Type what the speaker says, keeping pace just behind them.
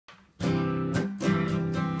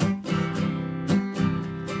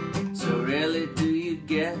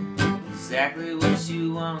exactly what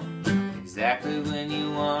you want, exactly when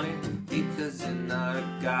you want it, because you're not a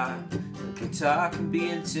god. The guitar can be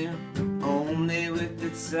in tune only with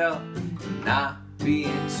itself, and not be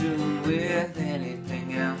in tune with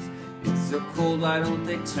anything else. It's so cold, why don't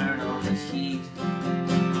they turn on the heat?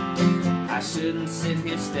 I shouldn't sit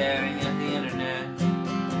here staring at the internet.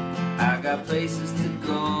 I got places to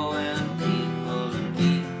go and people to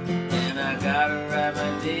meet, and I gotta write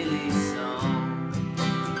my daily song.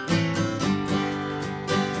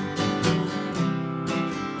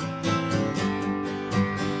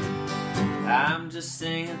 I'm just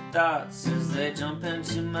saying thoughts as they jump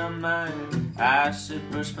into my mind. I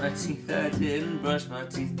should brush my teeth, I didn't brush my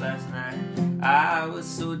teeth last night. I was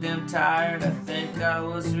so damn tired, I think I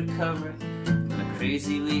was recovering from a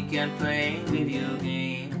crazy weekend playing video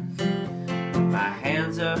games. My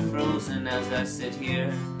hands are frozen as I sit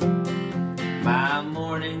here. My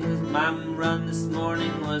run this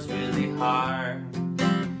morning was really hard.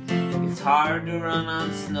 It's hard to run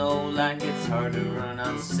on snow like it's hard to run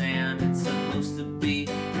on sand. It's supposed to be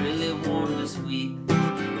really warm this week.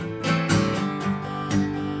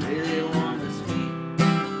 Really warm this week.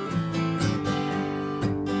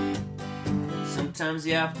 Sometimes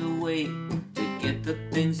you have to wait to get the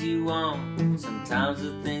things you want. Sometimes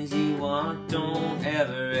the things you want don't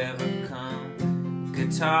ever come.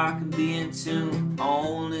 Guitar can be in tune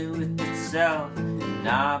only with itself, and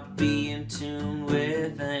not be in tune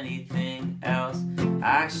with anything else.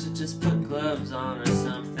 I should just put gloves on or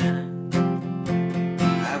something.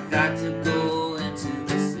 I've got to go into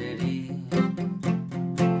the city.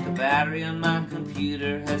 The battery on my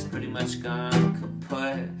computer has pretty much gone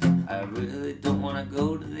kaput. I really don't want to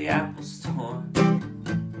go to the Apple store.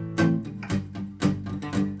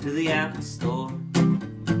 To the Apple store,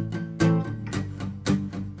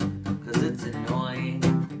 'cause it's annoying.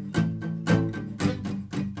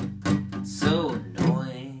 So